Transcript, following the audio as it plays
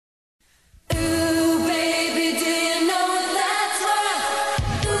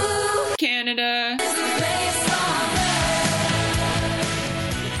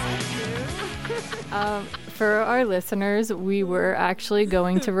For our listeners, we were actually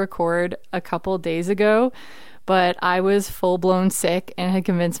going to record a couple days ago, but I was full-blown sick and had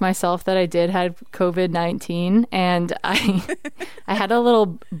convinced myself that I did have COVID-19, and I had a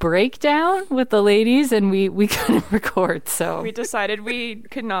little breakdown with the ladies, and we couldn't record, so we decided we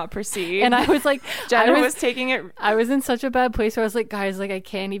could not proceed. And I was like, Jenna was taking it. I was in such a bad place where I was like, guys, like I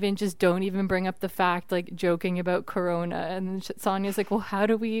can't even, just don't even bring up the fact, like joking about Corona. And then Sonia's like, well, how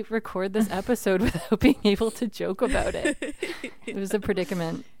do we record this episode without being able to joke about it? It was a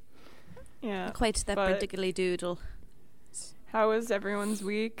predicament. Yeah, quite that particularly doodle. How was everyone's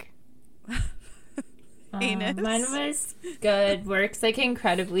week? Mine was good. Work's like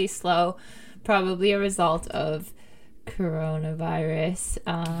incredibly slow, probably a result of coronavirus.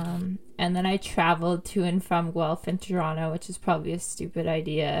 And then I traveled to and from Guelph and Toronto, which is probably a stupid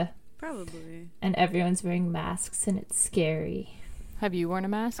idea. Probably. And everyone's wearing masks, and it's scary. Have you worn a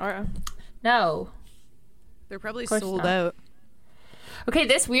mask? No. They're probably sold out. Okay,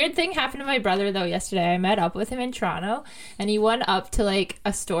 this weird thing happened to my brother, though, yesterday. I met up with him in Toronto, and he went up to, like,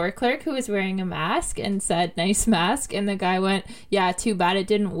 a store clerk who was wearing a mask and said, nice mask, and the guy went, yeah, too bad it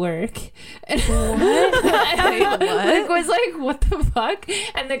didn't work. And Luke was like, what the fuck?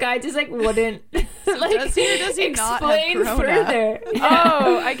 And the guy just, like, wouldn't, like, does he or does he explain not have corona? further.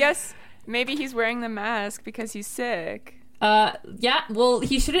 Oh, I guess maybe he's wearing the mask because he's sick. Yeah, well,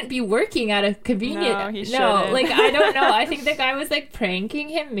 he shouldn't be working at a convenient. No, he shouldn't. Like, I don't know. I think the guy was like pranking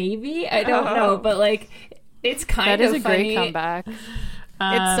him, maybe. I don't know, but like, it's kind of funny. That is a great comeback.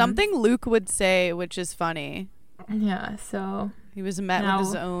 It's something Luke would say, which is funny. Yeah, so he was met with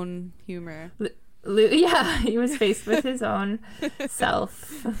his own humor. Luke, yeah, he was faced with his own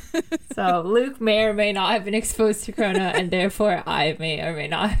self. So Luke may or may not have been exposed to corona, and therefore I may or may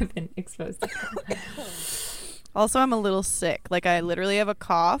not have been exposed to corona. Also, I'm a little sick. Like, I literally have a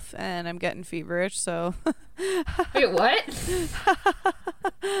cough and I'm getting feverish, so. Wait, what?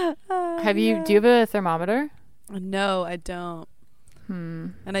 Do you have a thermometer? No, I don't.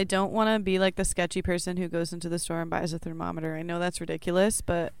 And I don't want to be like the sketchy person who goes into the store and buys a thermometer. I know that's ridiculous,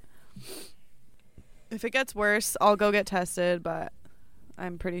 but if it gets worse, I'll go get tested, but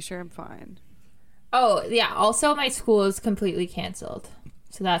I'm pretty sure I'm fine. Oh, yeah. Also, my school is completely canceled.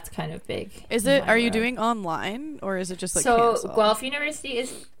 So that's kind of big. Is it? Are you doing online, or is it just like so canceled? Guelph University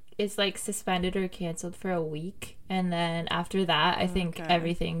is like suspended or canceled for a week, and then after that, I think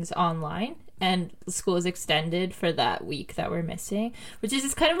everything's online, and school is extended for that week that we're missing, which is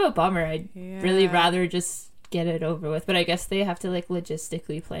just kind of a bummer. I'd really rather just get it over with, but I guess they have to like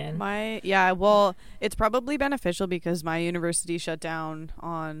logistically plan. Well, it's probably beneficial because my university shut down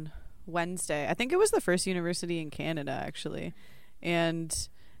on Wednesday. I think it was the first university in Canada, actually. And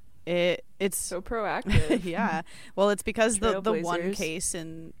it's so proactive. Yeah. Well, it's because the one case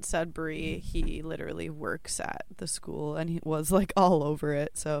in Sudbury, he literally works at the school and he was like all over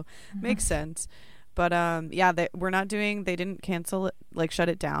it. So makes sense. But they didn't cancel it, like shut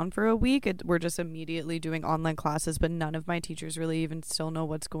it down for a week. We're just immediately doing online classes, but none of my teachers really even still know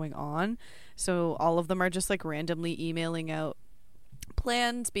what's going on. So all of them are just like randomly emailing out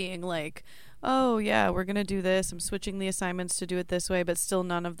plans being like, oh yeah, we're gonna do this, I'm switching the assignments to do it this way, but still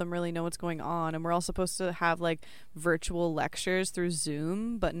none of them really know what's going on. And we're all supposed to have like virtual lectures through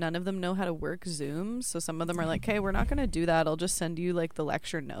Zoom, but none of them know how to work Zoom. So some of them are like, hey, we're not gonna do that, I'll just send you like the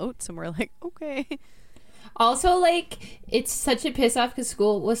lecture notes. And we're like, okay. Also, like, it's such a piss off because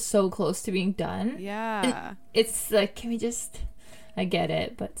school was so close to being done. Yeah. It's like, can we just, I get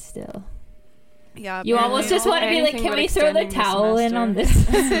it, but still. Yeah, you almost just want to be like, can we throw the towel in on this?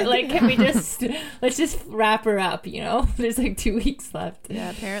 Like, can we let's just wrap her up, you know? There's like 2 weeks left.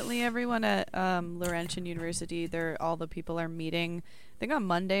 Yeah, apparently everyone at Laurentian University, all the people are meeting, I think on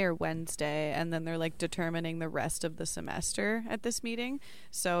Monday or Wednesday, and then they're like determining the rest of the semester at this meeting.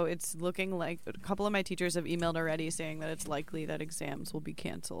 So it's looking like a couple of my teachers have emailed already saying that it's likely that exams will be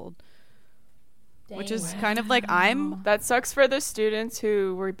canceled. Which is kind of like that sucks for the students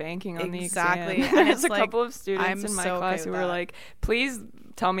who were banking on the exam. Exactly. And there's a couple of students in my class who were that. like, please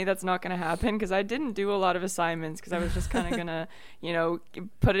tell me that's not going to happen, because I didn't do a lot of assignments because I was just kind of going to,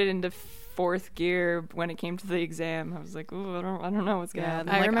 put it into fourth gear when it came to the exam. I was like, ooh, I don't know what's going to happen.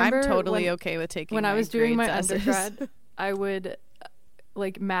 I remember I'm totally okay with taking when I was doing my undergrad, essays. I would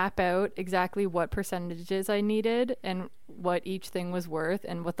like map out exactly what percentages I needed and what each thing was worth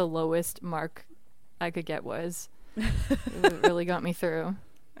and what the lowest mark I could get was. It really got me through.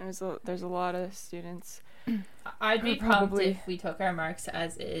 There's a lot of students. I'd be pumped if we took our marks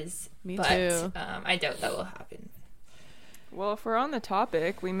as is. Me too. I doubt that will happen. Well, if we're on the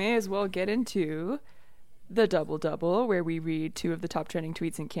topic, we may as well get into the Double Double, where we read 2 of the top trending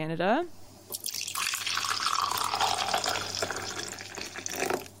tweets in Canada.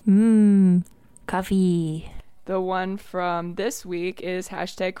 Coffee. The one from this week is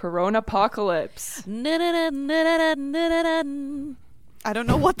hashtag Coronapocalypse. I don't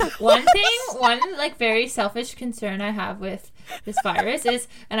know what that one like very selfish concern I have with this virus is,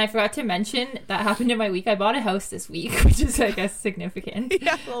 and I forgot to mention that happened in my week. I bought a house this week, which is I guess significant.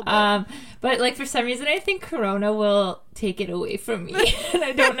 Yeah, a little bit. But like for some reason I think Corona will take it away from me, and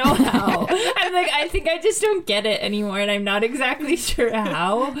I don't know how. I think I just don't get it anymore, and I'm not exactly sure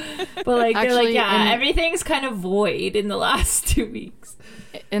how. But like actually, they're like, everything's kind of void in the last 2 weeks.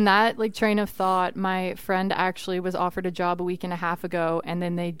 In that like train of thought, my friend actually was offered a job a week and a half ago, and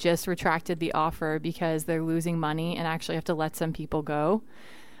then they just retracted the offer because they're losing money and actually have to let some people go.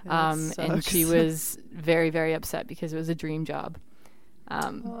 And she was very, very upset because it was a dream job.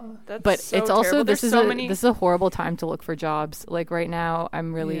 But so it's also terrible. this is a horrible time to look for jobs. Like right now,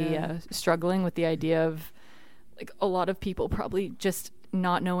 I'm really struggling with the idea of like a lot of people probably just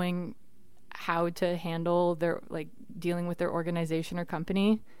not knowing how to handle their like dealing with their organization or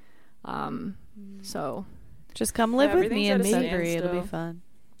company. So just come live with me in Sudbury. It'll be fun.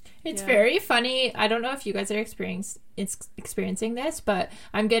 It's very funny. I don't know if you guys are experiencing this, but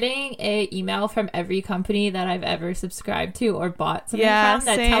I'm getting a email from every company that I've ever subscribed to or bought something from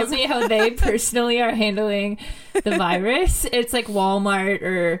that tells me how they personally are handling the virus. It's like Walmart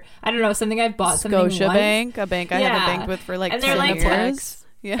or I don't know, something I've bought Scotiabank, a bank I haven't banked with for like 10 years.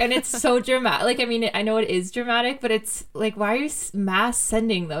 Yeah. And it's so dramatic. Like, I mean, I know it is dramatic, but it's like, why are you mass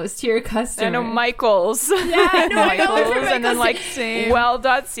sending those to your customers? I know Michael's. Yeah, I know. Michael's, and then like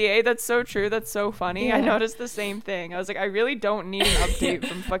well.ca. That's so true. That's so funny. Yeah. I noticed the same thing. I was like, I really don't need an update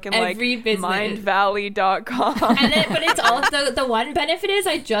from fucking like business. mindvalley.com. But it's also the one benefit is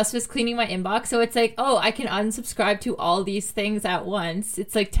I just was cleaning my inbox, so it's like, oh, I can unsubscribe to all these things at once.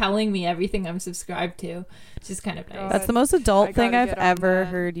 It's like telling me everything I'm subscribed to, which is kind of nice. That's the most adult thing I've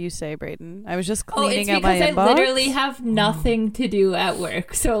ever heard you say, Brayden. I was just cleaning out my inbox. It's because I literally have nothing to do at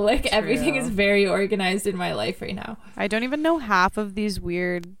work, so like everything is very organized in my life right now. I don't even know half of these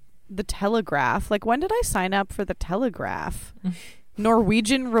the Telegraph. Like, when did I sign up for the Telegraph?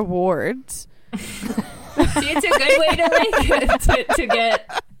 Norwegian rewards. See, it's a good way to get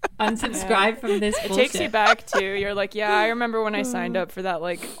unsubscribe from this bullshit. It takes you back to, you're like, yeah, I remember when I signed up for that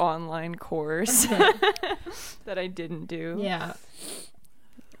like online course that I didn't do. Yeah.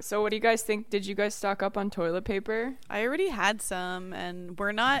 So what do you guys think? Did you guys stock up on toilet paper? I already had some, and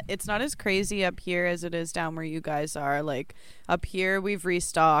it's not as crazy up here as it is down where you guys are. Like, up here we've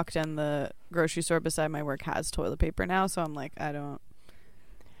restocked, and the grocery store beside my work has toilet paper now, so I'm like,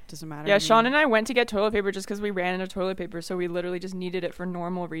 doesn't matter. Yeah, Sean and I went to get toilet paper just because we ran out of toilet paper, so we literally just needed it for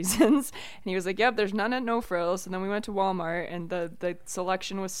normal reasons. And he was like, yep, there's none at No Frills. And then we went to Walmart, and the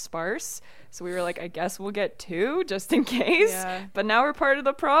selection was sparse, so we were like, I guess we'll get 2 just in case. Yeah. But now we're part of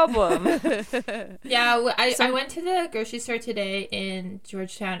the problem. Yeah, I went to the grocery store today in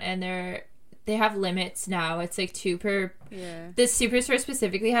Georgetown, and they have limits now. It's like 2 per. Yeah. This superstore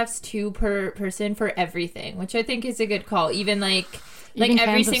specifically has 2 per person for everything, which I think is a good call. Even like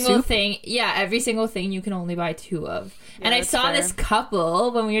every single thing. Yeah, every single thing you can only buy 2 of. Yeah, and I saw this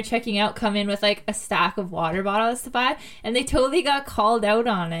couple when we were checking out come in with like a stack of water bottles to buy, and they totally got called out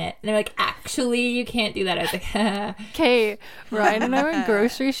on it. And they're like, actually, you can't do that. I was like, okay, Ryan and I went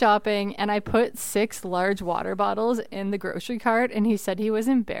grocery shopping, and I put 6 large water bottles in the grocery cart, and he said he was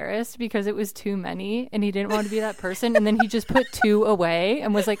embarrassed because it was too many, and he didn't want to be that person. And then he just put 2 away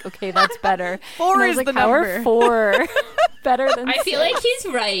and was like, okay, that's better. 4 is like, the how number. Are 4 better than I 6? feel like he's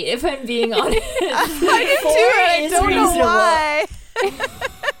right, if I'm being honest. I do too. I don't know why.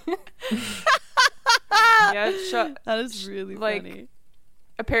 Yeah, that is really funny.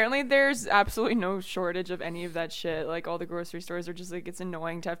 Apparently there's absolutely no shortage of any of that shit. Like, all the grocery stores are just like, it's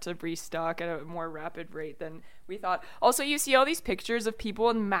annoying to have to restock at a more rapid rate than we thought. Also, you see all these pictures of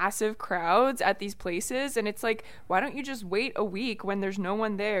people in massive crowds at these places, and it's like, why don't you just wait a week when there's no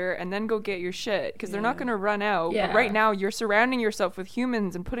one there and then go get your shit? Because they're not going to run out. Yeah. But right now you're surrounding yourself with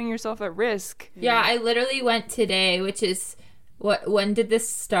humans and putting yourself at risk. Yeah, I literally went today, which is when did this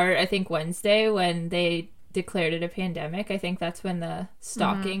start? I think Wednesday, when they declared it a pandemic. I think that's when the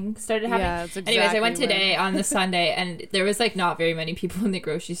stalking started happening. Yeah, that's exactly. Anyways, I went today on the Sunday, and there was like not very many people in the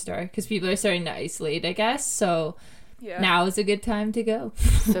grocery store because people are starting to isolate, I guess. So now is a good time to go.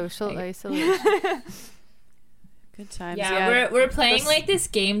 Social isolation. Good times. Yeah, we're playing like this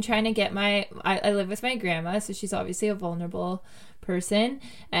game trying to get I live with my grandma, so she's obviously a vulnerable person,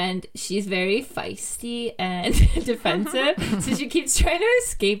 and she's very feisty and defensive, so she keeps trying to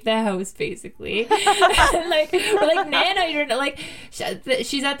escape the house basically. And like we're like, Nana, you're like,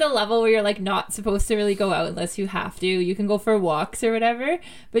 she's at the level where you're like not supposed to really go out unless you have to. You can go for walks or whatever,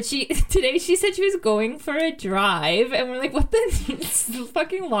 but today she said she was going for a drive, and we're like, what the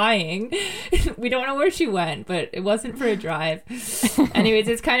fucking lying. We don't know where she went, but it wasn't for a drive. Anyways,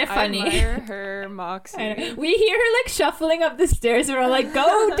 it's kind of funny. I admire her moxie. We hear her like shuffling up the stairs, and we're all like,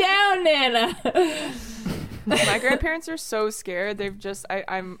 go down, Nana. My grandparents are so scared. They've just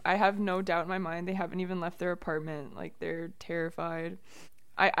I have no doubt in my mind they haven't even left their apartment. Like, they're terrified.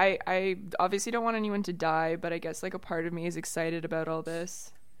 I obviously don't want anyone to die, but I guess like a part of me is excited about all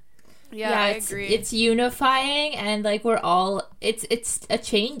this. Yeah, I agree. It's unifying, and like we're all it's a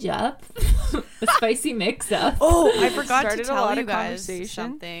change up. A spicy mix up. Oh, I forgot to Started a tell lot you of guys conversation.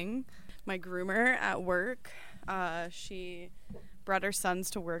 something. My groomer at work, she brought her sons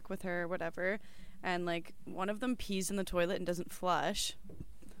to work with her or whatever, and like one of them pees in the toilet and doesn't flush,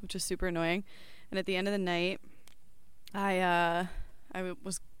 which is super annoying. And at the end of the night, I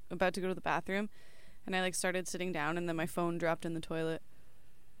was about to go to the bathroom, and I like started sitting down, and then my phone dropped in the toilet.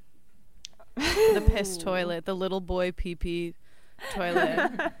 The piss toilet, the little boy pee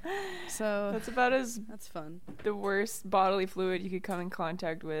toilet. So that's fun. The worst bodily fluid you could come in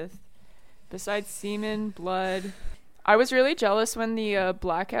contact with, besides semen, blood. I was really jealous when the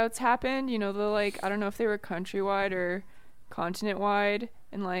blackouts happened. You know, the like, I don't know if they were countrywide or continent wide,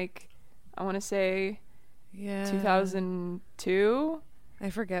 in like, I want to say 2002. I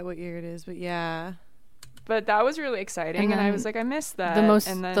forget what year it is, but yeah. But that was really exciting, and I was like, I missed that.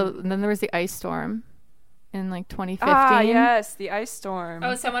 And then there was the ice storm in like 2015. Ah, yes, the ice storm.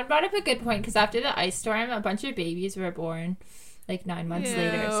 Oh, someone brought up a good point, because after the ice storm, a bunch of babies were born like 9 months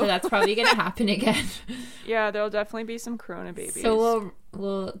later. So that's probably going to happen again. Yeah, there'll definitely be some corona babies. So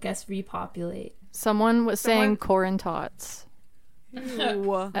we'll guess repopulate. Someone was saying corn tots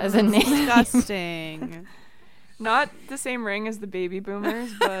Ew. as a name. Disgusting. Not the same ring as the baby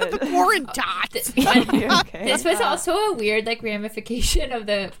boomers, but Corn tots. okay. This was also a weird like ramification of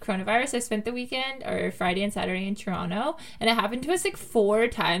the coronavirus. I spent the weekend or Friday and Saturday in Toronto, and it happened to us like 4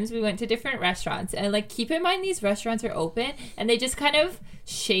 times. We went to different restaurants, and like keep in mind these restaurants are open, and they just kind of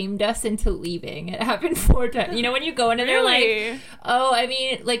shamed us into leaving. It happened 4 times. You know, when you go in and they're like, oh, I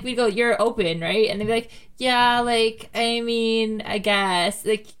mean, like we go, you're open, right? And they'd be like, yeah, like, I mean, I guess,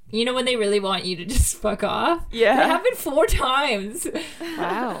 like, you know, when they really want you to just fuck off. Yeah. It happened 4 times.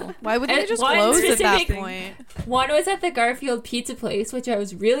 Wow. Why would they And just one close at that specific- point? One was at the Garfield Pizza Place, which I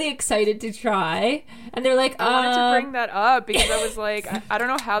was really excited to try. And they're like, I wanted to bring that up because I was like, I don't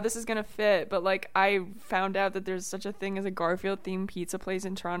know how this is going to fit, but like I found out that there's such a thing as a Garfield themed pizza place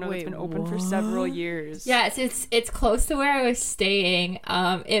in Toronto that's been open for several years. Yes, it's close to where I was staying.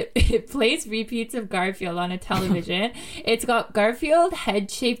 It plays repeats of Garfield on a television. It's got Garfield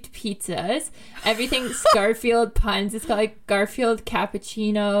head-shaped pizzas. Everything's Garfield puns. It's got like Garfield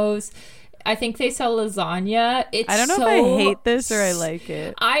cappuccinos. I think they sell lasagna. I don't know if I hate this or I like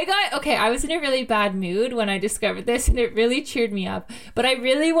it. I was in a really bad mood when I discovered this, and it really cheered me up. But I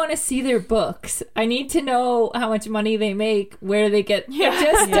really want to see their books. I need to know how much money they make, where they get. It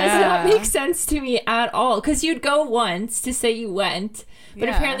just does not make sense to me at all. Because you'd go once to say you went, but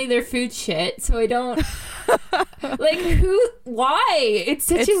apparently their food's shit. So I don't. Like, why? It's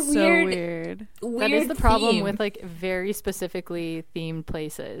such a so weird. That is the problem theme. with like very specifically themed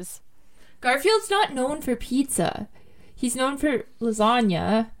places. Garfield's not known for pizza. He's known for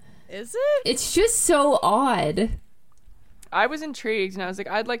lasagna. Is it? It's just so odd. I was intrigued and I was like,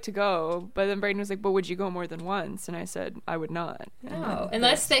 I'd like to go. But then Brayden was like, but would you go more than once? And I said, I would not. No,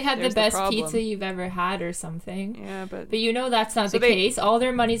 unless they had the best pizza you've ever had or something. Yeah, but you know that's not the case. All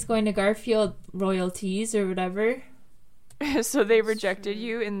their money's going to Garfield royalties or whatever. So they rejected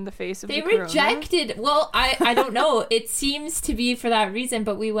you in the face of They the corona? rejected. Well, I don't know. It seems to be for that reason.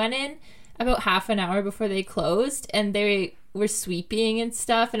 But we went in about half an hour before they closed, and they were sweeping and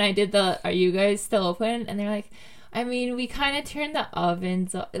stuff. And I did are you guys still open? And they're like, I mean, we kind of turned the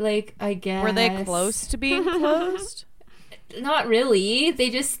ovens off, like, I guess. Were they close to being closed? Not really. They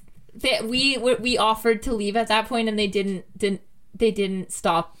just we offered to leave at that point, and they didn't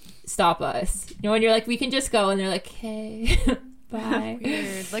stop us. You know, when you're like, we can just go, and they're like, hey, bye.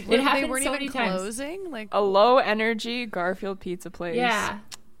 Weird. Like, It they happened weren't so even many times. closing? Like, A low energy Garfield pizza place. Yeah.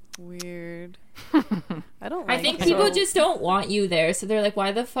 weird. I don't like I think it. people just don't want you there, so they're like,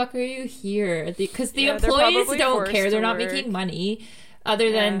 why the fuck are you here? Because the Yeah, they're employees probably don't forced care. to They're not work. making money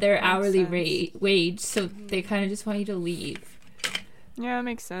other than their makes hourly sense. wage, so they kind of just want you to leave. Yeah, it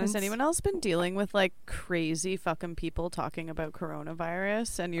makes sense. Has anyone else been dealing with like crazy fucking people talking about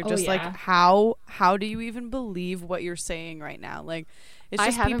coronavirus, and you're just like, how do you even believe what you're saying right now? Like, it's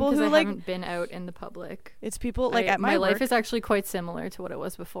just people who like haven't been out in the public. It's people like at my work, life is actually quite similar to what it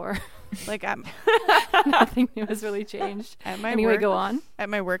was before. Like nothing new has really changed. At my anyway, work, go on. At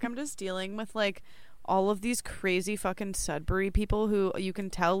my work, I'm just dealing with like all of these crazy fucking Sudbury people who you can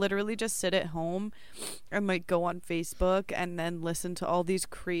tell literally just sit at home and like go on Facebook and then listen to all these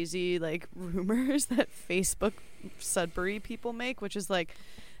crazy like rumors that Facebook Sudbury people make, which is like,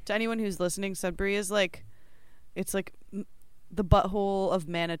 to anyone who's listening, Sudbury is like, it's like the butthole of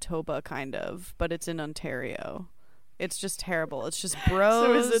Manitoba kind of, but it's in Ontario. It's just terrible. It's just bros.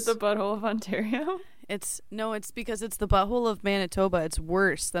 So is it the butthole of Ontario? It's because it's the butthole of Manitoba. It's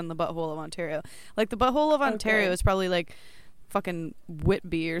worse than the butthole of Ontario. Like the butthole of Ontario is probably like fucking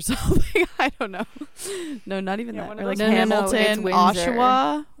Whitby or something. I don't know. No, not even that. Or like Hamilton,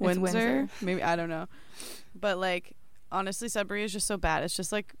 Oshawa, Windsor. Maybe, I don't know. But like, honestly, Sudbury is just so bad. It's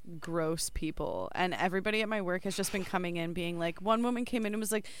just like gross people. And everybody at my work has just been coming in being like, one woman came in and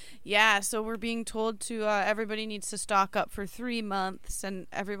was like, yeah, so we're being told to, everybody needs to stock up for 3 months. And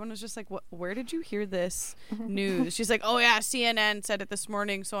everyone was just like, what? Where did you hear this news? She's like, oh yeah, CNN said it this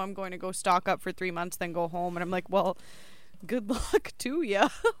morning, so I'm going to go stock up for 3 months, then go home. And I'm like, well, good luck to ya.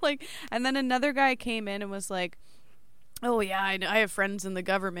 Like, and then another guy came in and was like, oh yeah, I have friends in the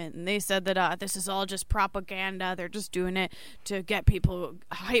government, and they said that this is all just propaganda. They're just doing it to get people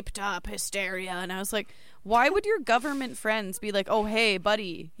hyped up, hysteria. And I was like, why would your government friends be like, oh hey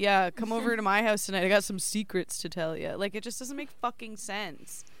buddy, yeah, come over to my house tonight, I got some secrets to tell you? Like, it just doesn't make fucking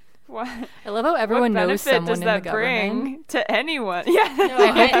sense. What? I love how everyone knows someone does that in the bring government to anyone? Yeah, no, I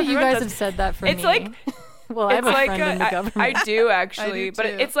hope that you guys have said that for me. It's like, well, I have a friend in the government. I do actually, I do but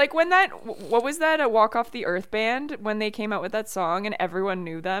too. it's like when what was that? A Walk Off the Earth band, when they came out with that song and everyone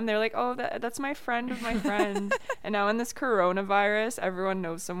knew them. They're like, oh, that's my friend of my friend. And now in this coronavirus, everyone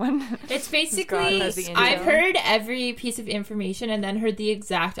knows someone. It's basically, I've heard every piece of information and then heard the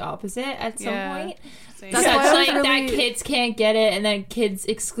exact opposite at some point. That's such like that kids can't get it and then kids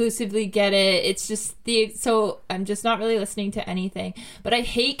exclusively get it. It's just so I'm just not really listening to anything. But I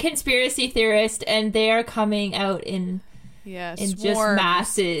hate conspiracy theorists, and they are coming out in just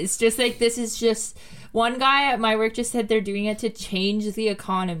masses. Just like, this is just, one guy at my work just said they're doing it to change the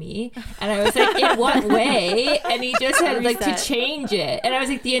economy, and I was like, in what way? And he just said like to change it, and I was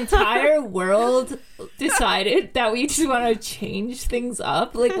like, the entire world decided that we just want to change things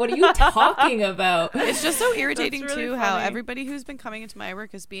up. Like, what are you talking about? It's just so irritating really too, funny. how everybody who's been coming into my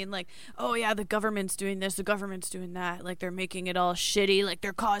work is being like, oh yeah, the government's doing this, the government's doing that, like they're making it all shitty, like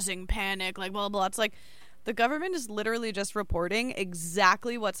they're causing panic, like blah blah. It's like, the government is literally just reporting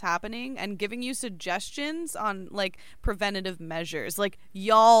exactly what's happening and giving you suggestions on like preventative measures. Like,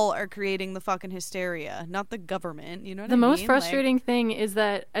 y'all are creating the fucking hysteria, not the government. You know what I mean? The most frustrating thing is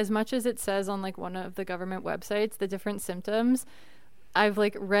that as much as it says on like one of the government websites, the different symptoms, I've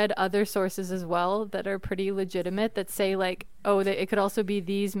like read other sources as well that are pretty legitimate that say like, oh, that it could also be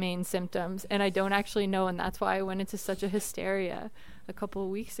these main symptoms, and I don't actually know, and that's why I went into such a hysteria a couple of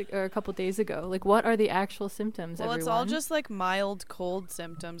weeks or a couple of days ago. Like, what are the actual symptoms? Well, everyone? It's all just like mild cold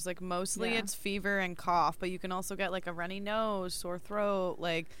symptoms. Like, mostly it's fever and cough, but you can also get like a runny nose, sore throat,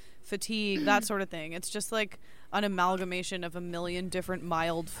 like fatigue, that sort of thing. It's just like an amalgamation of a million different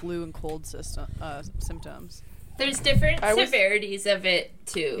mild flu and cold symptoms. There's different severities of it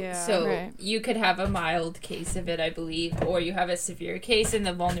too. Yeah, so you could have a mild case of it, I believe, or you have a severe case, and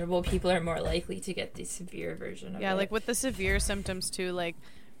the vulnerable people are more likely to get the severe version of it. Yeah, like with the severe symptoms too, like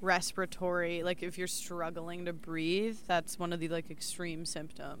respiratory, like if you're struggling to breathe, that's one of the like extreme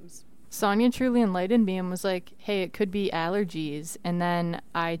symptoms. Sonia truly enlightened me and was like, hey, it could be allergies. And then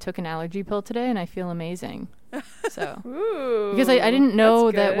I took an allergy pill today and I feel amazing. So, Ooh, because I didn't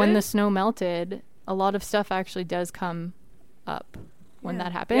know that when the snow melted, a lot of stuff actually does come up when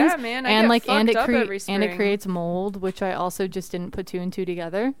that happens. Yeah, man, and it creates mold, which I also just didn't put two and two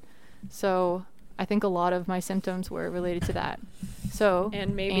together. So I think a lot of my symptoms were related to that. So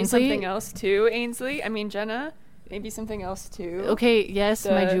and maybe Ainsley, something else too, Ainsley. I mean, Jenna. Maybe something else too. Okay, yes,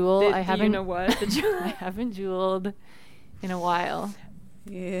 my jewel. I haven't. You know what? I haven't jeweled in a while.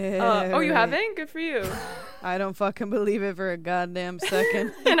 Yeah. Oh, you haven't? Good for you. I don't fucking believe it for a goddamn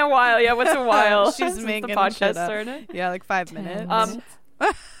second. In a while, yeah. What's a while? She's Since making the podcast shit up. started. Yeah, like 5 minutes.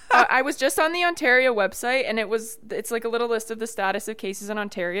 I was just on the Ontario website, and it's like a little list of the status of cases in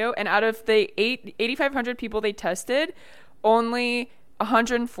Ontario, and out of the 8,500 people they tested, only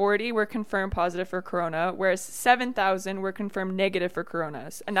 140 were confirmed positive for corona, whereas 7,000 were confirmed negative for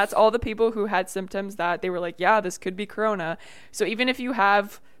coronas. And that's all the people who had symptoms that they were like, yeah, this could be corona. So even if you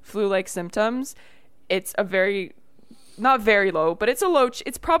have flu-like symptoms, it's a very, not very low, but it's a low,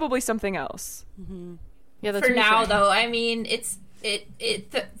 it's probably something else. Mm-hmm. Yeah, that's for now, though. I mean,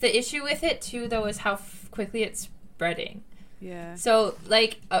 the issue with it, too, though, is how quickly it's spreading. Yeah. So,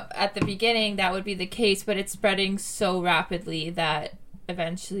 like, at the beginning, that would be the case, but it's spreading so rapidly that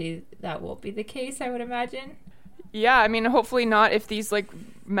eventually that won't be the case, I would imagine. Yeah, I mean, hopefully not if these, like,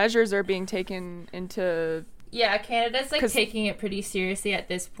 measures are being taken into... Yeah, Canada's, like, taking it pretty seriously at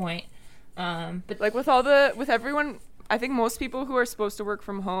this point. But like, with everyone, I think most people who are supposed to work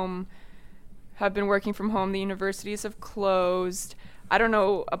from home have been working from home. The universities have closed. I don't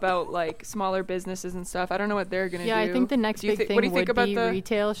know about, like, smaller businesses and stuff. I don't know what they're going to do. Yeah, I think the next big thing would be the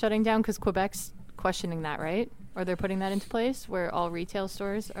retail shutting down, because Quebec's questioning that, right? Or they're putting that into place where all retail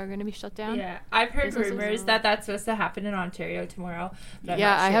stores are going to be shut down. Yeah, I've heard rumors that that's supposed to happen in Ontario tomorrow.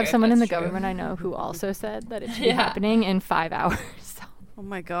 Yeah, I have someone in the government I know who also said that it should be happening in 5 hours. Oh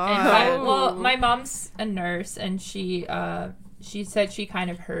my god. Well, my mom's a nurse, and she said she kind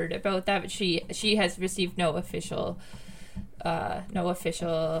of heard about that, but she has received no official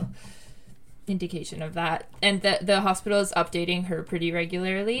indication of that. And the hospital is updating her pretty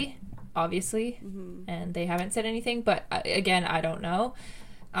regularly, obviously, and they haven't said anything, but again, I don't know.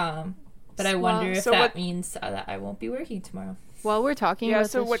 But I wonder if that means that I won't be working tomorrow. While we're talking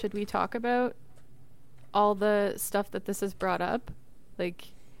about this, should we talk about all the stuff that this has brought up? Like,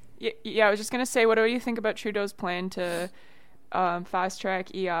 yeah, I was just gonna say, what do you think about Trudeau's plan to fast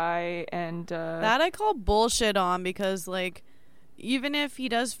track EI and that I call bullshit on, because, like, even if he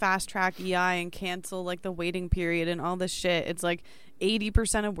does fast track EI and cancel, like, the waiting period and all this shit, it's like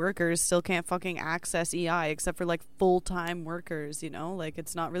 80% of workers still can't fucking access EI except for, like, full-time workers, you know? Like,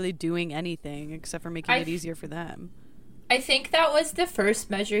 it's not really doing anything except for making it easier for them. I think that was the first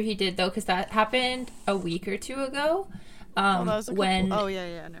measure he did, though, because that happened a week or two ago. That was never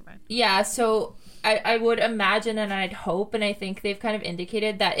mind. Yeah, so I would imagine, and I'd hope, and I think they've kind of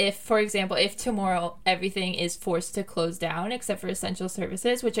indicated that if, for example, if tomorrow everything is forced to close down except for essential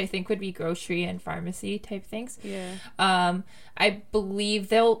services, which I think would be grocery and pharmacy type things, I believe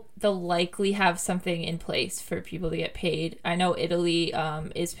they'll likely have something in place for people to get paid. I know Italy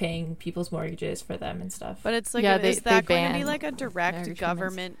is paying people's mortgages for them and stuff. But it's like, is that going to be like a direct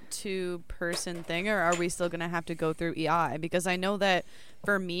government to person thing, or are we still going to have to go through EI? Because I know that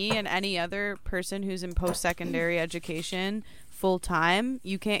for me and any other person who's in post-secondary education full-time,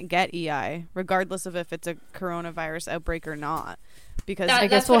 you can't get EI, regardless of if it's a coronavirus outbreak or not. Because I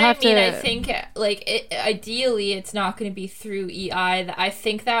guess we'll have to... I think, like, ideally, it's not going to be through EI. I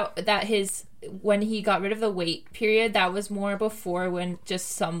think that his... when he got rid of the wait period, that was more before, when just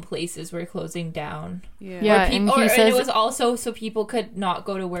some places were closing down. Yeah, and it was also so people could not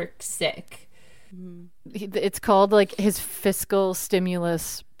go to work sick. It's called, like, his fiscal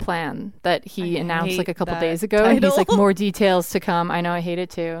stimulus plan that he announced like a couple days ago, and he's like, more details to come. I know, I hate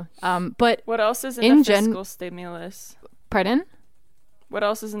it too. But what else is in the fiscal stimulus? Pardon? What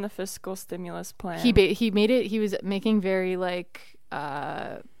else is in the fiscal stimulus plan? He made it. He was making very like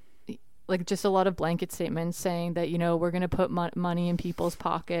just a lot of blanket statements saying that, you know, we're going to put money in people's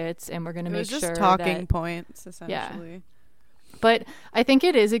pockets, and we're going to make sure just talking points, essentially. Yeah. But I think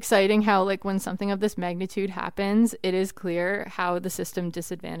it is exciting how, like, when something of this magnitude happens, it is clear how the system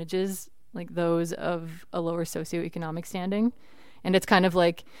disadvantages, like, those of a lower socioeconomic standing. And it's kind of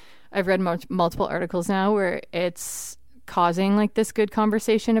like, I've read multiple articles now where it's causing, like, this good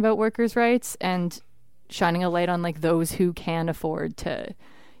conversation about workers' rights and shining a light on, like, those who can afford to,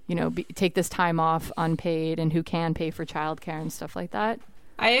 you know, take this time off unpaid and who can pay for childcare and stuff like that.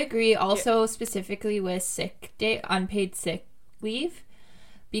 I agree. Also, specifically with sick day, unpaid sick leave,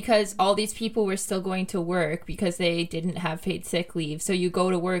 because all these people were still going to work because they didn't have paid sick leave. So you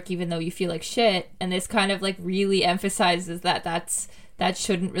go to work even though you feel like shit, and this kind of like really emphasizes that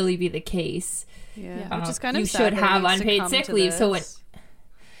shouldn't really be the case. Which is kind of you should have unpaid sick leave. So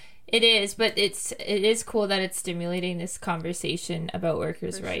it is, but it is cool that it's stimulating this conversation about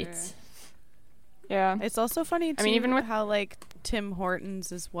workers' rights. Sure. Yeah, it's also funny too, even with how, like, Tim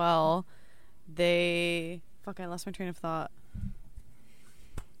Hortons as well, I lost my train of thought.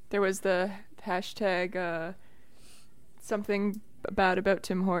 There was the hashtag something bad about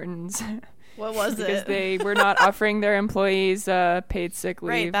Tim Hortons. What was because they were not offering their employees paid sick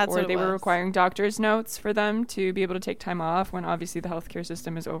leave, or they were requiring doctor's notes for them to be able to take time off when obviously the healthcare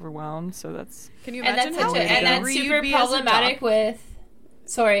system is overwhelmed. So that's... Can you imagine that's super problematic with...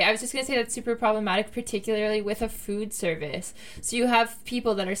 Sorry, I was just going to say that's super problematic, particularly with a food service. So you have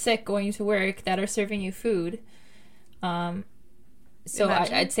people that are sick going to work that are serving you food. So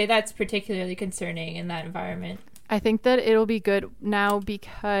I'd say that's particularly concerning in that environment. I think that it'll be good now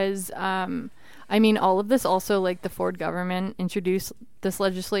because, I mean, all of this also, like, the Ford government introduced this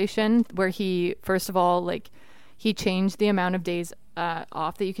legislation where he, first of all, like, he changed the amount of days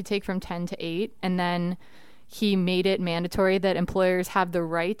off that you could take from 10 to 8, and then he made it mandatory that employers have the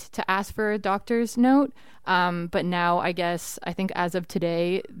right to ask for a doctor's note. But now, I think as of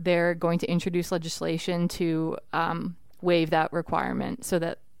today, they're going to introduce legislation to waive that requirement so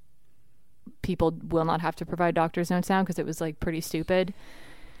that people will not have to provide doctor's notes now, because it was, like, pretty stupid.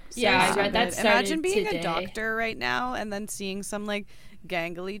 Yeah, I read that started Imagine being today. a doctor right now and then seeing some, like,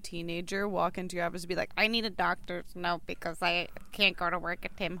 gangly teenager walk into your office and be like, I need a doctor's note because I can't go to work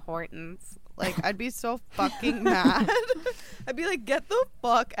at Tim Hortons. Like, I'd be so fucking mad. I'd be like, get the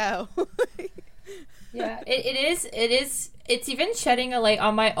fuck out. Yeah, it is. It's even shedding a light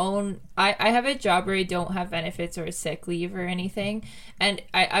on my own. I have a job where I don't have benefits or sick leave or anything. And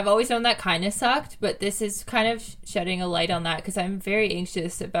I've always known that kind of sucked, but this is kind of shedding a light on that because I'm very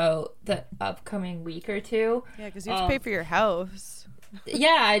anxious about the upcoming week or two. Yeah, because you have to pay for your house.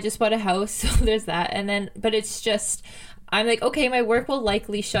 Yeah, I just bought a house, so there's that. And then, but it's just, I'm like, okay, my work will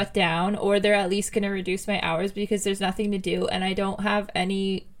likely shut down, or they're at least going to reduce my hours because there's nothing to do, and I don't have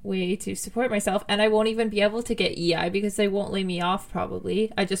any way to support myself, and I won't even be able to get EI because they won't lay me off probably.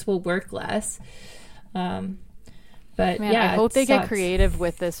 I just will work less. But Man, yeah, I hope they sucks. get creative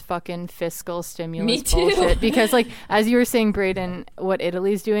with this fucking fiscal stimulus Me too. bullshit. Because, like, as you were saying, Brayden, what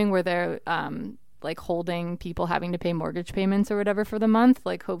Italy's doing where they're like holding people having to pay mortgage payments or whatever for the month,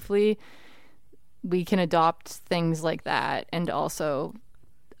 like, hopefully we can adopt things like that, and also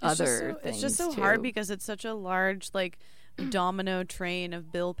other things. It's just so too. hard because it's such a large, like, domino train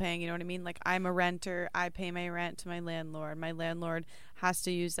of bill paying. You know what I mean? Like, I'm a renter, I pay my rent to my landlord has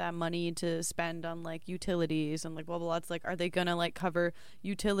to use that money to spend on, like, utilities and, like, blah blah blah. It's like, are they gonna, like, cover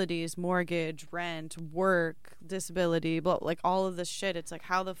utilities, mortgage, rent, work, disability, blah, like, all of this shit? It's like,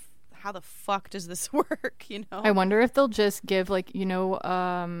 how the fuck does this work, you know? I wonder if they'll just give, like, you know,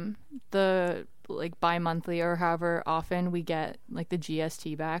 the, like, bi-monthly or however often we get, like, the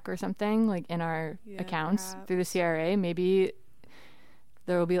GST back or something, like, in our accounts through the CRA. Maybe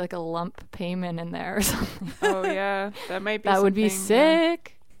there will be, like, a lump payment in there or something. Oh yeah, that might be. That would be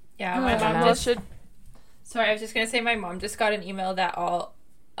sick. Yeah, my mom just should. Sorry, I was just gonna say my mom just got an email that all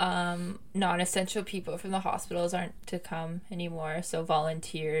non-essential people from the hospitals aren't to come anymore. So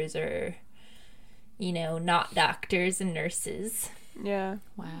volunteers or, you know, not doctors and nurses. Yeah.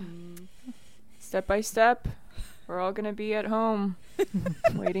 Wow. Step by step, we're all gonna be at home,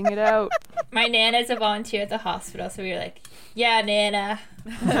 waiting it out. My Nana's a volunteer at the hospital, so we were like, yeah, Nana,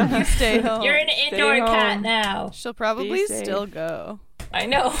 You stay home. you're an indoor cat now. She'll probably still go. I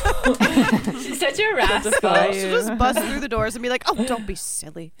know. She's such a rascal. She'll just bust through the doors and be like, oh, don't be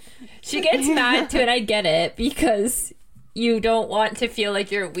silly. She gets mad too, and I get it, because you don't want to feel like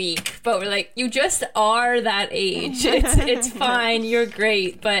you're weak, but we're like, you just are that age. It's fine. You're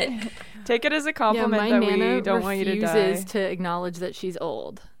great, but take it as a compliment that we don't want you to die. refuses to acknowledge that she's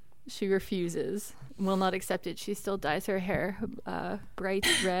old. She refuses. Will not accept it. She still dyes her hair bright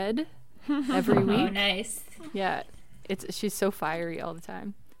red every week. Oh, nice. Yeah. She's so fiery all the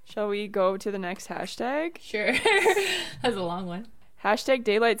time. Shall we go to the next hashtag? Sure. That's a long one. Hashtag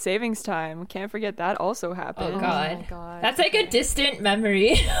daylight savings time. Can't forget that also happened. Oh, God. my God. That's like a distant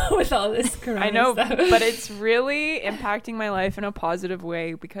memory with all this corona I know, stuff. but it's really impacting my life in a positive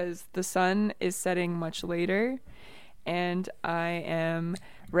way because the sun is setting much later, and I am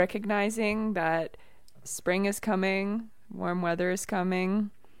recognizing that spring is coming, warm weather is coming,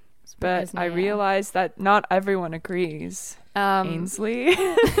 but I realize that not everyone agrees. Ainsley.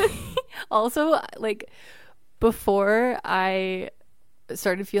 Also, like, before I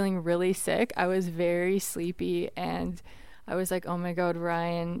started feeling really sick, I was very sleepy, and I was like, oh my God,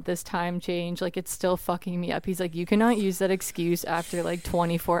 Ryan, this time change, like, it's still fucking me up. He's like, you cannot use that excuse after like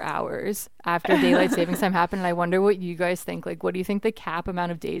 24 hours after daylight savings time happened. And I wonder what you guys think. Like, what do you think the cap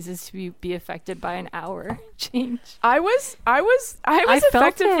amount of days is to be affected by an hour change? I was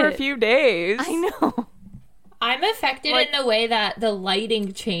affected for a few days. I know. I'm affected in the way that the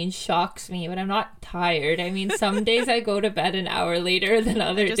lighting change shocks me, but I'm not tired. I mean, some days I go to bed an hour later than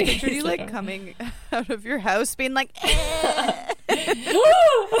other Just days. picture you, like, coming out of your house being like, I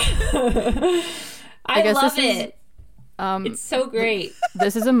guess love this is- it. It's so great.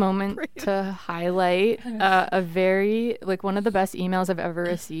 This is a moment to highlight a very, like, one of the best emails I've ever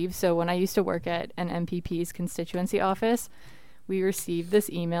received. So when I used to work at an MPP's constituency office, we received this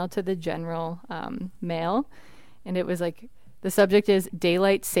email to the general mail, and it was like, the subject is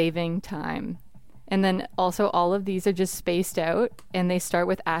daylight saving time. And then also all of these are just spaced out, and they start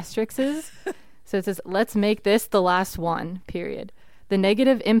with asterisks. So it says, let's make this the last one, period. The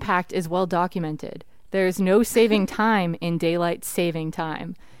negative impact is well documented. There is no saving time in daylight saving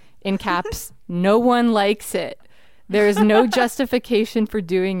time. In caps, no one likes it. There is no justification for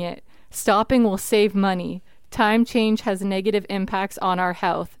doing it. Stopping will save money. Time change has negative impacts on our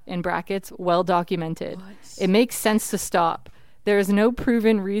health, in brackets, well documented. What? It makes sense to stop. There is no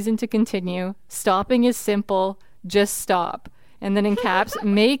proven reason to continue. Stopping is simple. Just stop. And then in caps,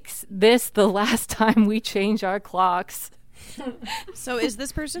 makes this the last time we change our clocks. So is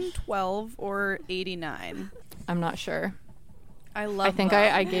this person 12 or 89? I'm not sure. I think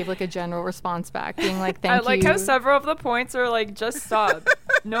I gave like a general response back, being like, thank you. I like how several of the points are like, just stop.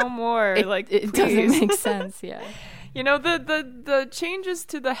 No more. It doesn't make sense, yeah. You know, the changes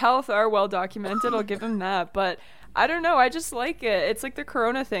to the health are well documented. I'll give him that. But I don't know. I just like it. It's like the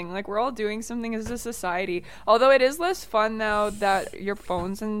corona thing. Like, we're all doing something as a society. Although it is less fun now that your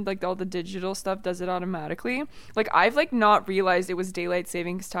phones and like all the digital stuff does it automatically. Like, I've like not realized it was daylight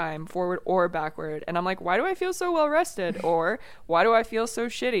savings time forward or backward. And I'm like, why do I feel so well rested? Or why do I feel so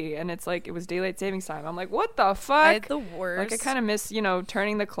shitty? And it's like, it was daylight savings time. I'm like, what the fuck? I had the worst. Like, I kind of miss, you know,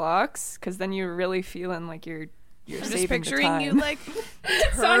 turning the clocks, because then you're really feeling like you're I'm saving just picturing the time. you like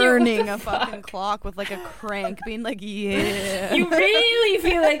turning a fucking clock with like a crank, being like, yeah. You really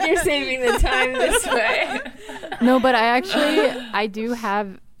feel like you're saving the time this way. No, but I do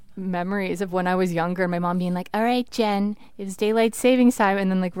have memories of when I was younger and my mom being like, all right, Jen, it's daylight savings time, and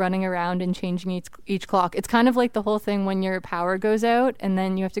then like running around and changing each clock. It's kind of like the whole thing when your power goes out and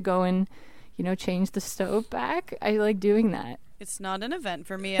then you have to go and, you know, change the stove back. I like doing that. It's not an event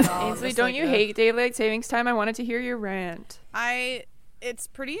for me at all. Ainsley, don't you hate daylight savings time? I wanted to hear your rant. It's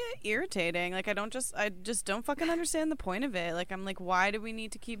pretty irritating. Like, I just don't fucking understand the point of it. Like, I'm like, why do we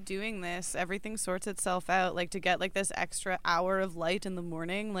need to keep doing this? Everything sorts itself out. Like, to get like this extra hour of light in the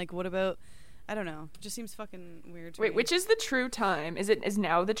morning. Like, what about? I don't know. It just seems fucking weird to me. Wait, which is the true time? Is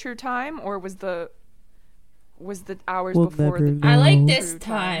now the true time, or was the hours before the? I like this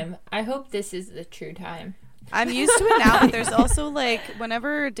time. I hope this is the true time. I'm used to it now, but there's also like,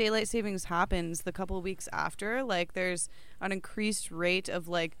 whenever daylight savings happens, the couple of weeks after, like, there's an increased rate of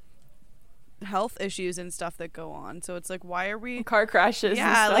like health issues and stuff that go on. So it's like, why are we car crashes? Yeah,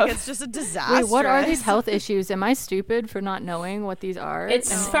 and stuff. like, it's just a disaster. Wait, what are these health issues? Am I stupid for not knowing what these are?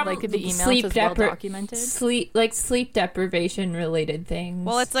 It's from like the email sleep says well documented. Sleep deprivation related things.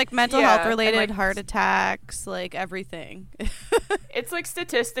 Well, it's like mental health related, like, heart attacks, like everything. It's like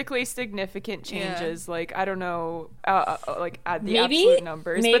statistically significant changes. Yeah. Like, I don't know, like at the maybe, absolute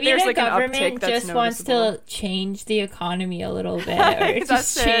numbers, maybe but there's the like an uptick government that's just wants noticeable. to change the economy a little bit, or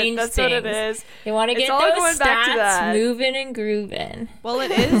just change That's things. what it is. They want to get those stats moving and grooving. Well,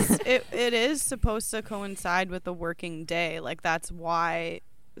 it is. It is supposed to coincide with the working day. Like, that's why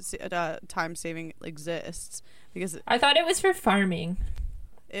time saving exists. Because I thought it was for farming.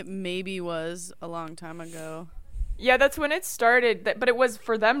 It maybe was a long time ago. Yeah, that's when it started. But it was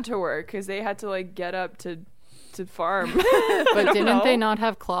for them to work, because they had to like get up to farm. But didn't they not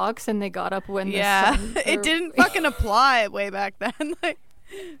have clocks and they got up when the sun it didn't fucking apply way back then. Like,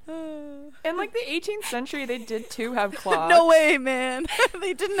 in like the 18th century, they did too have clocks. No way, man.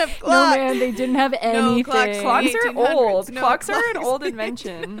 They didn't have clocks. No, man, they didn't have anything. No, clocks are old. No, clocks are an old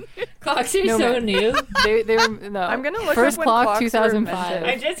invention. Clocks are so new. They were no. I'm gonna look first up when clock clocks 2005.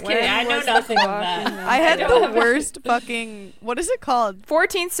 I'm just kidding. I know nothing of that. I had the worst fucking, what is it called?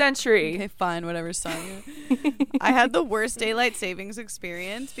 14th century. Okay, fine, whatever song. I had the worst daylight savings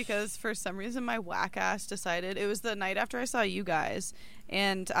experience because for some reason my whack ass decided, it was the night after I saw you guys,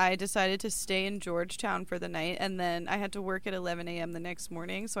 and I decided to stay in Georgetown for the night, and then I had to work at 11 a.m. the next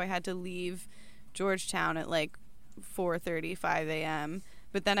morning, so I had to leave Georgetown at like 4:30, 5 a.m.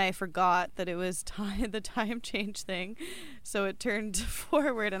 But then I forgot that it was the time change thing, so it turned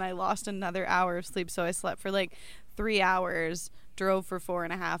forward and I lost another hour of sleep. So I slept for like 3 hours, drove for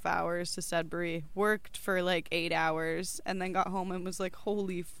 4.5 hours to Sudbury, worked for like 8 hours, and then got home and was like,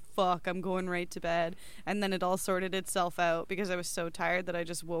 holy fuck, I'm going right to bed. And then it all sorted itself out because I was so tired that I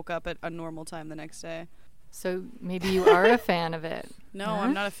just woke up at a normal time the next day. So maybe you are a fan of it. No, huh?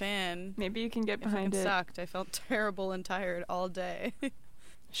 I'm not a fan. Maybe you can get behind it. It sucked. I felt terrible and tired all day.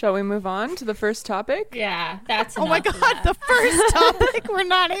 Shall we move on to the first topic? Yeah, that's oh my god, the first topic. We're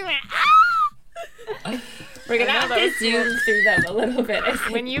not even. We're gonna have to zoom through them a little bit.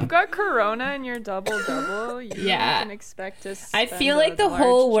 When you've got Corona and you're double, you can expect to. I feel like the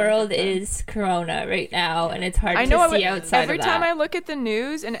whole world is Corona right now, and it's hard to see outside every of that. time I look at the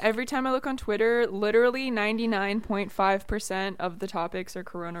news and every time I look on Twitter, literally 99.5% of the topics are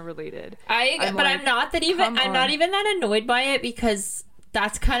Corona related. I'm not even that annoyed by it because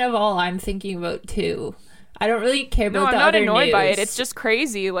that's kind of all I'm thinking about too. I don't really care about the other news. No, I'm not annoyed by it. It's just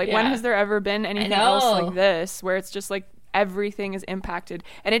crazy. Like, when has there ever been anything else like this where it's just like everything is impacted?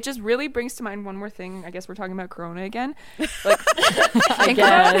 And it just really brings to mind one more thing. I guess we're talking about Corona again. Like, think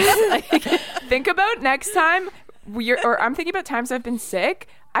about next time I'm thinking about times I've been sick.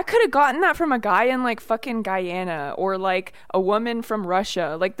 I could have gotten that from a guy in like fucking Guyana or like a woman from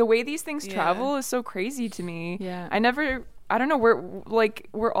Russia. Like, the way these things travel is so crazy to me. Yeah. I don't know,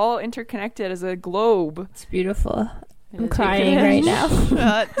 we're all interconnected as a globe. It's beautiful. I'm crying right now.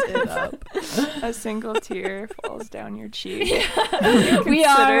 Shut it up. A single tear falls down your cheek. We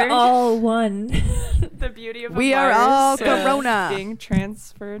are all one. The beauty of we are all Corona being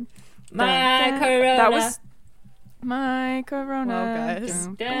transferred. My Corona. That was my Corona. Wow, guys.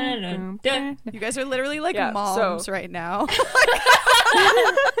 You guys are literally like moms right now.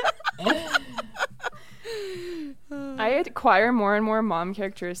 I acquire more and more mom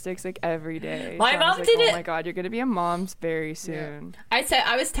characteristics like every day. My mom did it. Oh my god, you're gonna be a mom very soon. Yeah.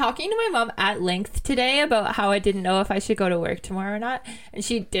 I was talking to my mom at length today about how I didn't know if I should go to work tomorrow or not, and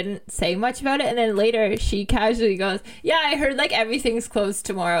she didn't say much about it. And then later she casually goes, "Yeah, I heard like everything's closed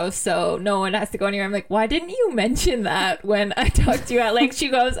tomorrow, so no one has to go anywhere." I'm like, "Why didn't you mention that when I talked to you at length?" She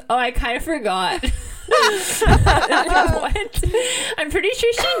goes, "Oh, I kind of forgot." What? I'm pretty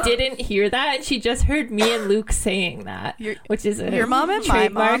sure she didn't hear that, and she just heard me and Luke saying that, which is your mom and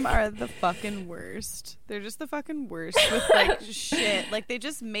trademark. My mom are the fucking worst. They're just the fucking worst with like shit. Like, they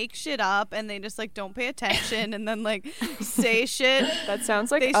just make shit up and they just like don't pay attention and then like say shit. That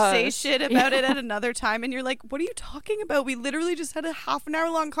sounds like they say shit about it at another time, and you're like, "What are you talking about? We literally just had a half an hour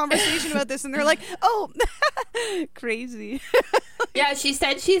long conversation about this," and they're like, "Oh, crazy." Yeah, she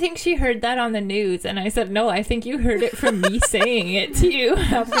said she thinks she heard that on the news, and I said, "No, I think you heard it from me saying it to you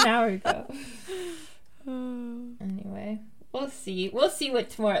half an hour ago." Anyway, we'll see what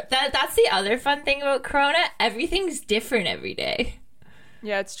tomorrow. That's the other fun thing about Corona. Everything's different every day.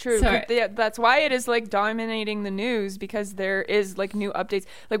 Yeah, it's true. That's why it is like dominating the news, because there is like new updates.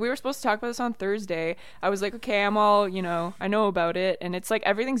 Like, we were supposed to talk about this on Thursday. I was like, okay, I'm all, I know about it, and it's like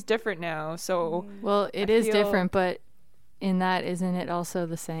everything's different now. So it is different, but in that, isn't it also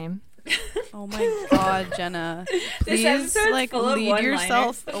the same? Oh my god, Jenna, please like lead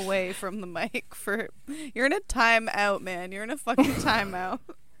yourself away from the mic. You're in a timeout, man. You're in a fucking timeout.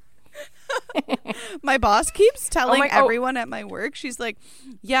 My boss keeps telling everyone at my work, she's like,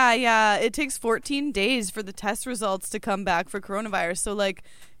 yeah, it takes 14 days for the test results to come back for coronavirus, so like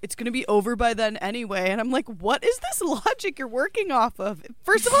it's gonna be over by then anyway. And I'm like, what is this logic you're working off of?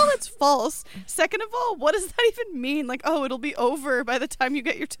 First of all, it's false. Second of all, what does that even mean? Like, oh, it'll be over by the time you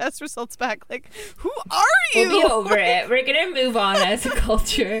get your test results back. Like, who are you? We'll be over it. We're gonna move on as a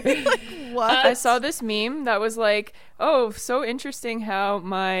culture. Like, what? I saw this meme that was like, oh, so interesting how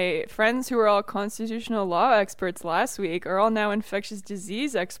my friends who were all constitutional law experts last week are all now infectious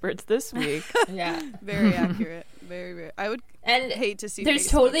disease experts this week. Yeah. Very accurate. Very, very. I would hate to see. There's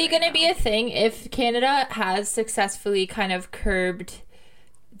totally going to be a thing if Canada has successfully kind of curbed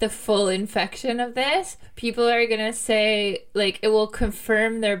the full infection of this. People are going to say, like, it will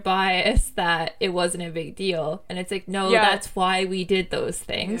confirm their bias that it wasn't a big deal. And it's like, no, that's why we did those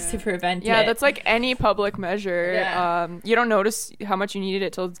things to prevent it. Yeah, that's like any public measure. Yeah. You don't notice how much you needed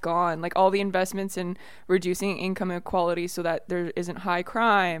it till it's gone. Like, all the investments in reducing income inequality so that there isn't high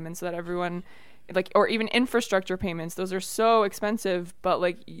crime and so that everyone... like, or even infrastructure payments, those are so expensive, but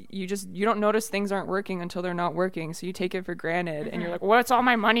like you don't notice things aren't working until they're not working, so you take it for granted. And you're like, what's all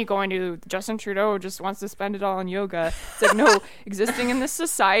my money going to? Justin Trudeau just wants to spend it all on yoga. It's like, no, existing in this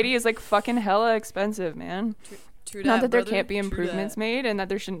society is like fucking hella expensive, man. True not that there can't be improvements made and that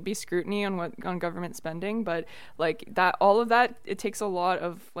there shouldn't be scrutiny on government spending, but like that, all of that, it takes a lot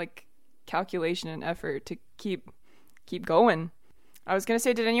of like calculation and effort to keep going. I was going to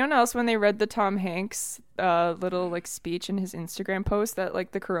say, did anyone else, when they read the Tom Hanks little like speech in his Instagram post, that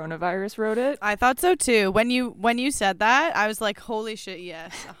like the coronavirus wrote it? I thought so too. When you said that, I was like, holy shit,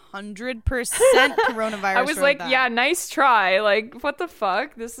 yes, 100% coronavirus. I was like, yeah, nice try. Like, what the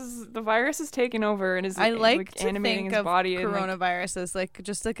fuck? The virus is taking over and is animating his body. Coronavirus as like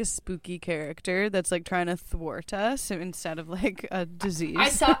just like a spooky character that's like trying to thwart us instead of like a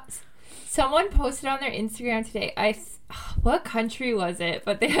disease. Someone posted on their Instagram today. What country was it?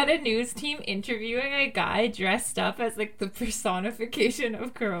 But they had a news team interviewing a guy dressed up as like the personification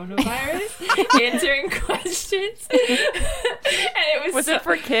of coronavirus, answering questions. And it was it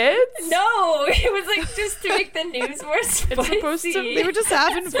for kids? No, it was like just to make the news more spicy. They were just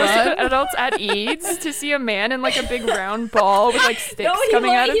having supposed to fun. put adults at ease to see a man in like a big round ball with like sticks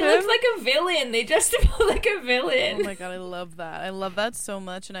coming out of him. He looked like a villain. They dressed him up like a villain. Oh my god, I love that. I love that so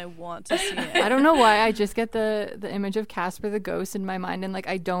much, and I want to see it. I don't know why I just get the image of Casper the Ghost in my mind, and like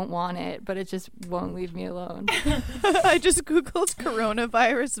I don't want it, but it just won't leave me alone. I just googled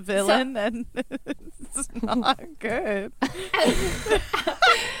coronavirus villain, and it's not good.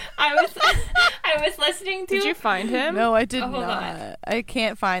 I was listening to. Did you find him? No, I did hold not. on. I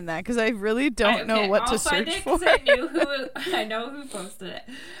can't find that because I really don't know what to search for. I know who posted it.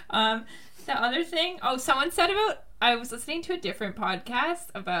 The other thing. Oh, someone said about. I was listening to a different podcast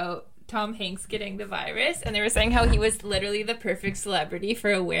about Tom Hanks getting the virus, and they were saying how he was literally the perfect celebrity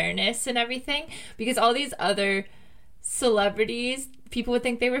for awareness and everything, because all these other celebrities, people would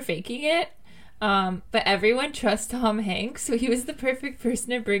think they were faking it. But everyone trusts Tom Hanks, so he was the perfect person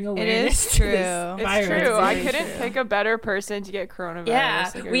to bring awareness. It is true. To this virus. It's true. I very couldn't true. pick a better person to get coronavirus.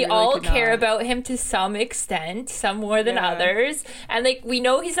 Yeah, Like, I we really all could care not. about him to some extent, some more than Yeah. others. And like we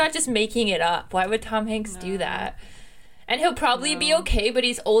know he's not just making it up. Why would Tom Hanks do that? And he'll probably be okay, but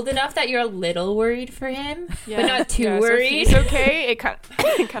he's old enough that you're a little worried for him, but not too Yeah, so if worried. he's okay. It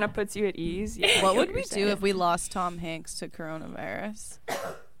kind of puts you at ease. Yeah, I What get would you're we saying. do if we lost Tom Hanks to coronavirus?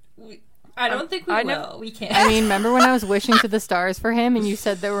 I don't think we I will. know- We can't. I mean, remember when I was wishing to the stars for him, and you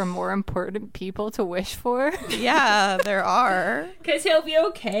said there were more important people to wish for? Yeah, there are. Because he'll be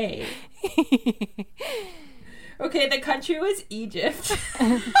okay. Okay, the country was Egypt.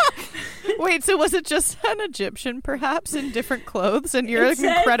 Wait, so was it just an Egyptian, perhaps, in different clothes, and you're It an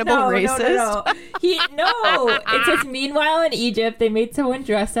said- incredible racist? No. It says, meanwhile in Egypt, they made someone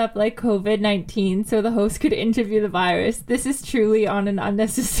dress up like COVID-19 so the host could interview the virus. This is truly on an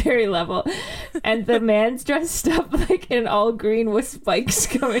unnecessary level. And the man's dressed up like in all green with spikes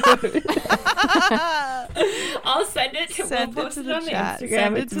coming out of it. I'll send it to, Send we'll it post to it the on the chat. Instagram.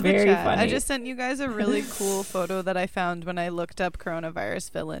 Send it It's to the very chat. funny. I just sent you guys a really cool photo that I found when I looked up coronavirus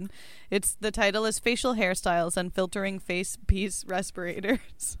villain. The title is Facial Hairstyles and Filtering Face Piece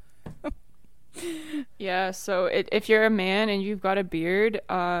Respirators. Yeah, so if you're a man and you've got a beard,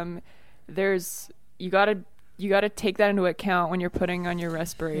 you gotta take that into account when you're putting on your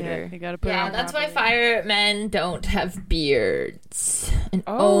respirator. You gotta put it on that's why properly. firemen don't have beards and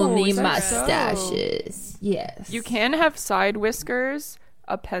Oh, only is that so? mustaches. Yes. You can have side whiskers,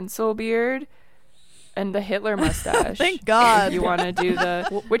 a pencil beard, and the Hitler mustache. Thank God. If you want to do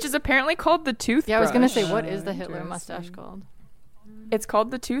which is apparently called the toothbrush. Yeah, I was gonna say, what is the Hitler Interesting. mustache called? It's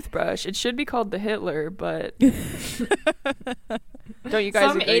called the toothbrush. It should be called the Hitler, but don't you guys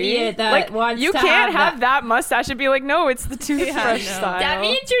Some agree? idiot that like, wants you to can't have have that mustache and be like, no, it's the toothbrush no. style. That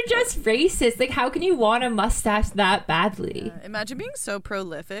means you're just racist. Like, how can you want a mustache that badly? Imagine being so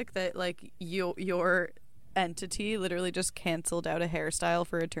prolific that like your entity literally just canceled out a hairstyle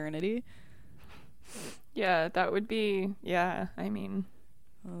for eternity. Yeah, that would be. Yeah, I mean,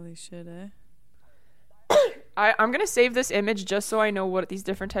 Holy shit, eh? I'm gonna save this image just so I know what these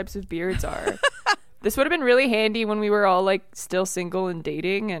different types of beards are. This would have been really handy when we were all like still single and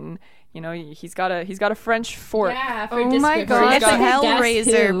dating, and you know he's got a French fork. Yeah, for Oh my description. God. It's Got Hellraiser,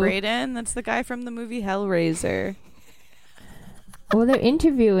 Guess who? Brayden. That's the guy from the movie Hellraiser. Oh, they're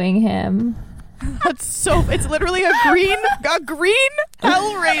interviewing him. That's so. It's literally a green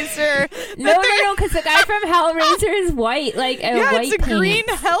Hellraiser. No, because the guy from Hellraiser is white, like a Yeah, white it's a paint. green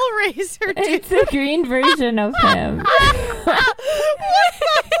Hellraiser, dude. It's the green version of him.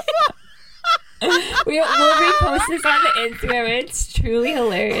 We'll repost this on the Instagram. It's truly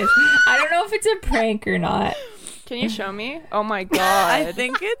hilarious. I don't know if it's a prank or not. Can you show me? Oh my god! I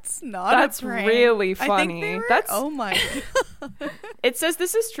think it's not. That's a prank. really I think funny. they were, That's- oh my. God. It says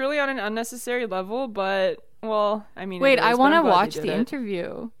this is truly on an unnecessary level, but well, I mean. Wait, it I is, but want to I'm glad they watch did the it.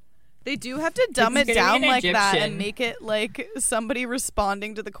 interview. They do have to dumb It's it gonna down be an like that Egyptian. and make it like somebody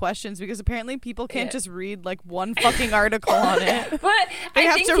responding to the questions because apparently people can't Yeah. just read like one fucking article on it. But They I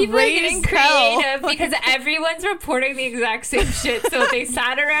have think to people are raise getting hell. creative because everyone's reporting the exact same shit. So they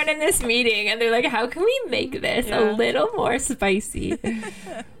sat around in this meeting and they're like, how can we make this a Yeah. little more spicy?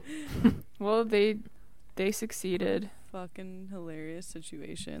 Well, they succeeded. Fucking hilarious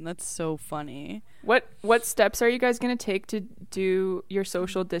situation. That's so funny. What steps are you guys gonna take to do your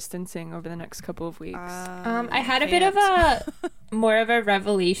social distancing over the next couple of weeks? I had a bit of more of a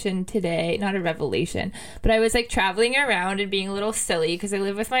revelation today. Not a revelation, but I was like traveling around and being a little silly because I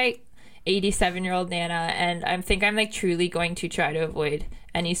live with my 87-year-old Nana, and I think I'm like truly going to try to avoid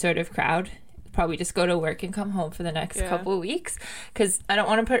any sort of crowd. Probably just go to work and come home for the next couple of weeks because I don't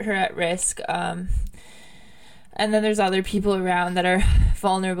want to put her at risk. And then there's other people around that are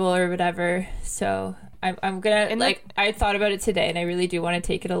vulnerable or whatever. So I'm gonna I thought about it today, and I really do want to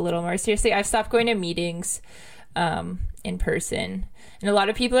take it a little more seriously. I've stopped going to meetings in person, and a lot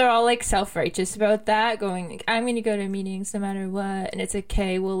of people are all like self-righteous about that, going like, I'm gonna go to meetings no matter what, and it's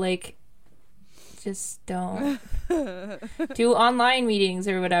okay, well, like, just don't do online meetings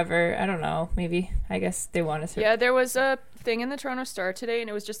or whatever. I don't know, maybe, I guess they want to there was a thing in the Toronto Star today, and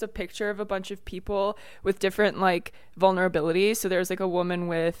it was just a picture of a bunch of people with different like vulnerabilities. So there's like a woman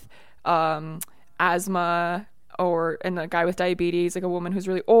with asthma, and a guy with diabetes, like a woman who's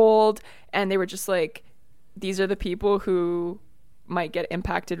really old, and they were just like, these are the people who might get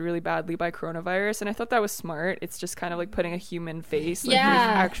impacted really badly by coronavirus. And I thought that was smart. It's just kind of like putting a human face, like there's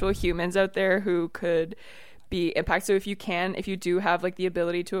actual humans out there who could be impacted. So if you do have like the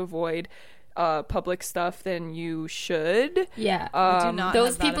ability to avoid public stuff, then you should. I do not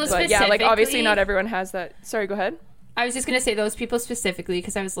those people specifically. But like obviously not everyone has that. Sorry, go ahead. I was just going to say those people specifically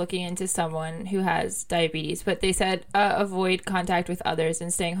because I was looking into someone who has diabetes, but they said avoid contact with others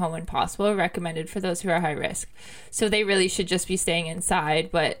and staying home when possible, recommended for those who are high risk. So they really should just be staying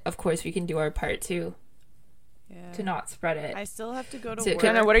inside, but of course we can do our part to not spread it. I still have to go to work.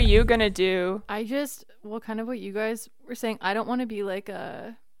 Jenna, what are you going to do? Kind of what you guys were saying. I don't want to be like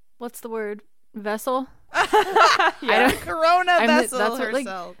a, what's the word? Vessel? Corona vessel that's what,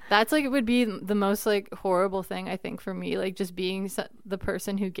 herself. That's like, it would be the most like horrible thing, I think, for me, like just being the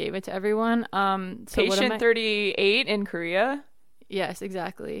person who gave it to everyone. So Patient 38 in Korea. Yes,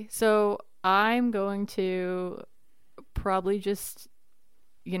 exactly. So I'm going to probably just,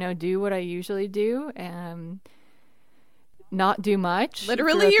 do what I usually do and not do much.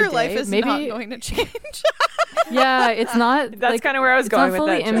 Literally, your life is not going to change. Yeah, it's not. That's kind of where I was going with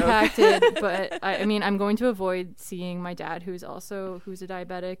that joke. It's not fully impacted, but I'm going to avoid seeing my dad, who's a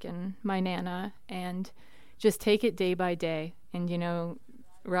diabetic, and my Nana, and just take it day by day, and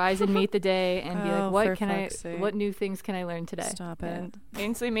rise and meet the day, and be like, what new things can I learn today? Stop it.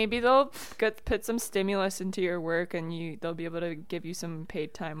 Ainsley, maybe they'll put some stimulus into your work, and they'll be able to give you some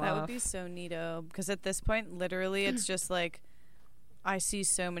paid time off. That would be so neato, because at this point, literally, it's just like, I see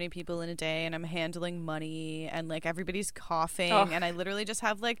so many people in a day, and I'm handling money, and like everybody's coughing, and I literally just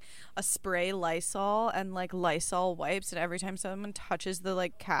have like a spray Lysol and like Lysol wipes, and every time someone touches the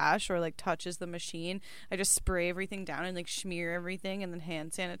like cash or like touches the machine, I just spray everything down and like smear everything and then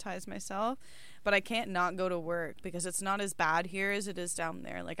hand sanitize myself. But I can't not go to work because it's not as bad here as it is down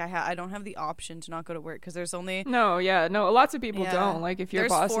there. Like I don't have the option to not go to work because there's only lots of people don't. Like if your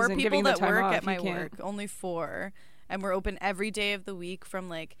boss isn't giving the time off, there's 4 people that work at my work, only 4. And we're open every day of the week from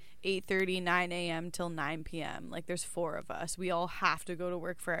like 8:30, 9 a.m. till 9 p.m. Like there's 4 of us. We all have to go to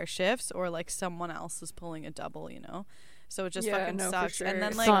work for our shifts, or like someone else is pulling a double, So it just fucking sucks. Sure. And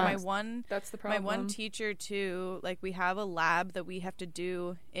then like that's the problem. My one teacher too, like we have a lab that we have to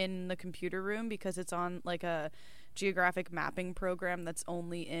do in the computer room because it's on like a geographic mapping program that's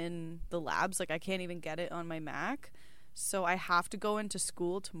only in the labs. Like I can't even get it on my Mac. So I have to go into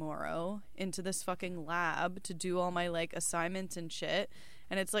school tomorrow, into this fucking lab to do all my like assignments and shit.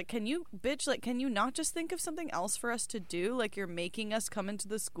 And it's like, can you not just think of something else for us to do? Like you're making us come into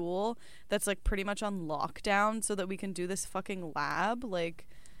the school that's like pretty much on lockdown so that we can do this fucking lab. Like,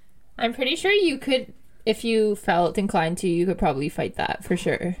 I'm pretty sure you could, if you felt inclined to, you could probably fight that for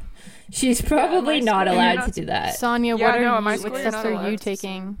sure. She's probably not allowed to do that. Sonia, what steps are you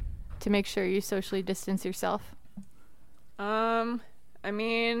taking to make sure you socially distance yourself? I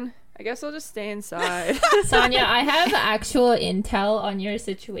guess I'll just stay inside. Sonia, I have actual intel on your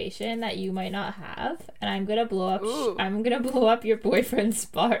situation that you might not have, and I'm gonna blow up your boyfriend's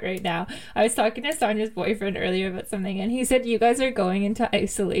spot right now. I was talking to Sonia's boyfriend earlier about something, and he said you guys are going into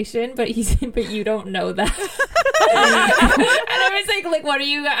isolation, but you don't know that. And I was like, what are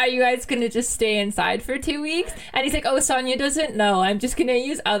you guys gonna just stay inside for 2 weeks? And he's like, oh, Sonia doesn't know. I'm just gonna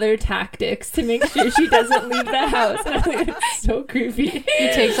use other tactics to make sure she doesn't leave the house. And I'm like, it's so creepy. He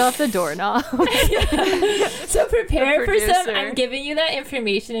takes off the doorknob. So prepare for some. I'm giving you that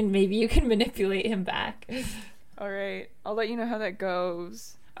information, and maybe you can manipulate him back. All right, I'll let you know how that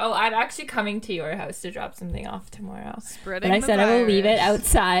goes. Oh, I'm actually coming to your house to drop something off tomorrow. Spreading but I said virus. I will leave it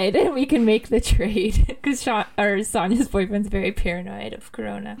outside and we can make the trade because Sonia's boyfriend's very paranoid of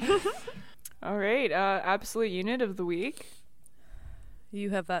corona. All right, absolute unit of the week. You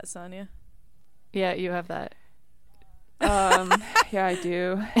have that, Sonia? Yeah, you have that. Yeah, I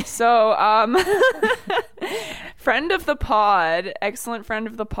do. So, Friend of the pod, excellent friend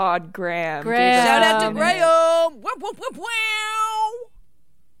of the pod, Graham. Shout out to Graham. Wow.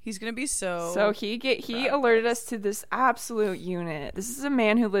 He's gonna be so he alerted us to this absolute unit. This is a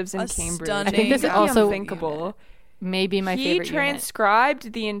man who lives in Cambridge. I think this is also unthinkable. Maybe my favorite. He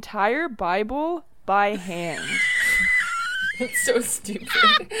transcribed the entire Bible by hand. It's so stupid.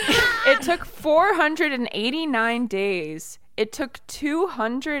 It took 489 days. It took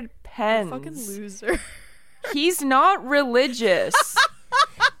 200 pens. Fucking loser. He's not religious.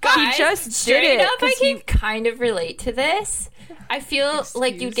 Guys, he just did straight it. up, I can kind of relate to this. I feel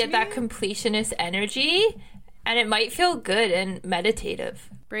like you'd get that completionist energy, and it might feel good and meditative.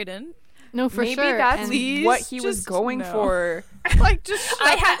 Brayden? No, for Maybe sure. that's And what he was going for. Like, just When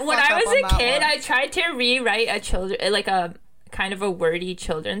I was a kid, I tried to rewrite a kind of a wordy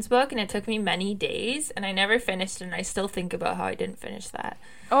children's book, and it took me many days, and I never finished it, and I still think about how I didn't finish that.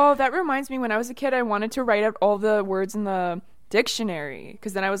 Oh, that reminds me, when I was a kid, I wanted to write out all the words in the dictionary,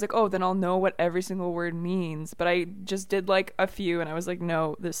 because then I was like, oh, then I'll know what every single word means. But I just did like a few, and I was like,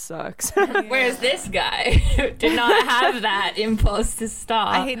 no, this sucks. Whereas this guy did not have that impulse to stop.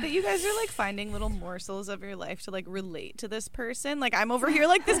 I hate that you guys are like finding little morsels of your life to like relate to this person. Like, I'm over here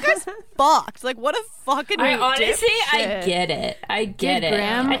like, this guy's fucked. Like, what a fucking I honestly, dipshit. I get it. Did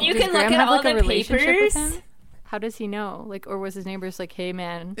Graham, and you does can Graham look at have, all like, a the relationship with papers. him? How does he know? Like, or was his neighbor just like, hey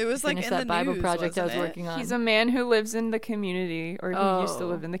man, It was, like, finish in that the Bible news, project I was wasn't it? working on. He's a man who lives in the community, or he used to Oh.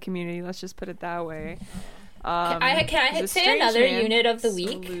 live in the community. Let's just put it that way. Can I he's a say strange another man. unit of the So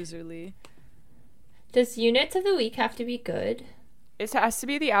week? loserly. Does units of the week have to be good? It has to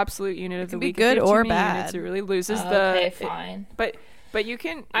be the absolute unit of the can be week. If you good have too or many bad. Units, it really loses Okay, the. fine. But you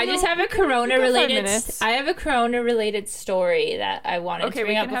can. I just have a Corona related. I have a Corona related story that I wanted to Okay, we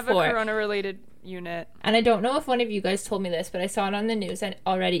bring up can have before. a Corona related unit. And I don't know if one of you guys told me this, but I saw it on the news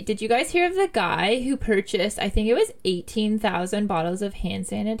already. Did you guys hear of the guy who purchased, I think it was 18,000 bottles of hand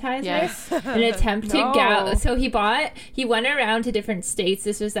sanitizer Yes. in an attempt to No. get? So he went around to different states.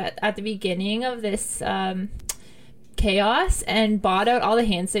 This was at the beginning of this chaos, and bought out all the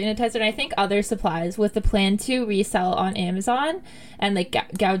hand sanitizer and I think other supplies with the plan to resell on Amazon and like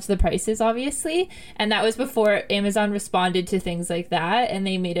gouge the prices, obviously. And that was before Amazon responded to things like that, and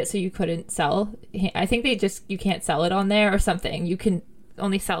they made it so you couldn't sell. I think you can't sell it on there or something. You can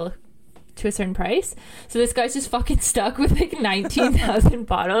only sell to a certain price. So this guy's just fucking stuck with like 19,000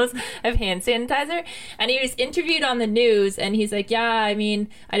 bottles of hand sanitizer. And he was interviewed on the news, and he's like, yeah, I mean,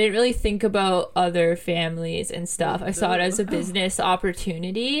 I didn't really think about other families and stuff. I saw it as a business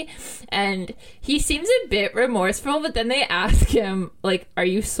opportunity. And he seems a bit remorseful, but then they ask him, like, are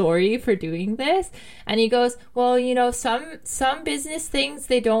you sorry for doing this? And he goes, well, you know, some business things,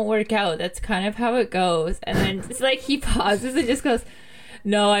 they don't work out. That's kind of how it goes. And then it's like he pauses and just goes,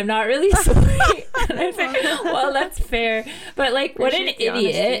 no, I'm not really sorry. And I was like, well, that's fair. But like, what an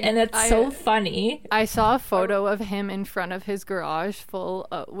idiot. And that's so funny. I saw a photo of him in front of his garage full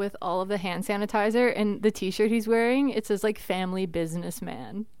with all of the hand sanitizer, and the t-shirt he's wearing, it says like family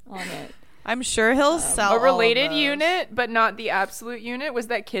businessman on it. I'm sure he'll sell A related all of those. unit, but not the absolute unit, was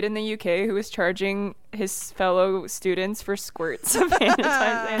that kid in the UK who was charging his fellow students for squirts of hand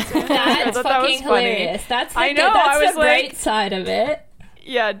sanitizer. That's fucking hilarious. That's I the, know, that's I was the bright like- side of it.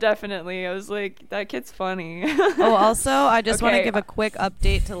 Yeah, definitely. I was like, that kid's funny. Oh, also, I just want to Okay. give a quick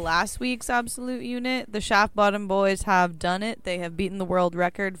update to last week's Absolute Unit. The Shaft Bottom Boys have done it. They have beaten the world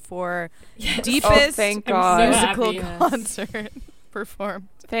record for deepest thank I'm God. so musical happy. concert performed.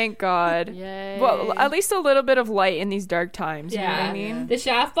 Thank God. Yay. Well, at least a little bit of light in these dark times. You know what Yeah. I mean? The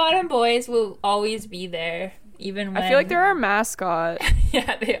Shaft Bottom Boys will always be there, even when I feel like they're our mascot.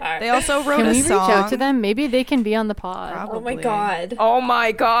 yeah, they are. They also wrote Can a we song. reach out to them? Maybe they can be on the pod. Probably. Oh my god. Oh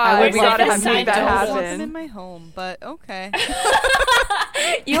my God. I would we love gotta to have see make that that. I don't want them in happen. my home, but okay.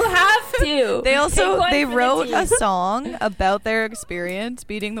 You have to. They also Take one they for the wrote team. a song about their experience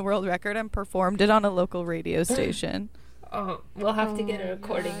beating the world record and performed it on a local radio station. Oh, we'll have to get a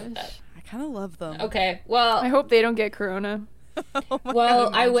recording of that. I kind of love them. Okay. Well, I hope they don't get corona. Oh my well,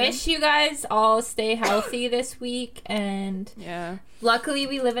 God, I imagine. wish you guys all stay healthy this week, and Yeah. luckily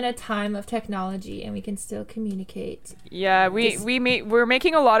we live in a time of technology and we can still communicate. Yeah, we're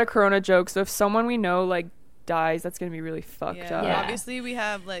making a lot of corona jokes, so if someone we know like dies, that's gonna be really fucked Yeah, up. Yeah. obviously we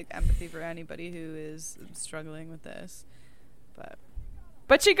have like empathy for anybody who is struggling with this, but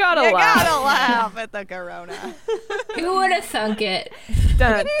But you gotta you laugh. gotta laugh at the corona. Who would have thunk it?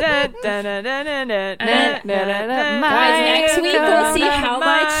 Dun, dun, dun, dun, dun, dun, dun, dun, dun, dun, Guys, next week we'll see how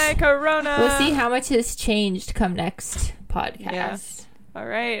my much- corona. We'll see how much has changed come next podcast. Yeah. All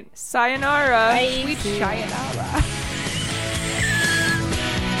right, sayonara. Bye. Sayonara.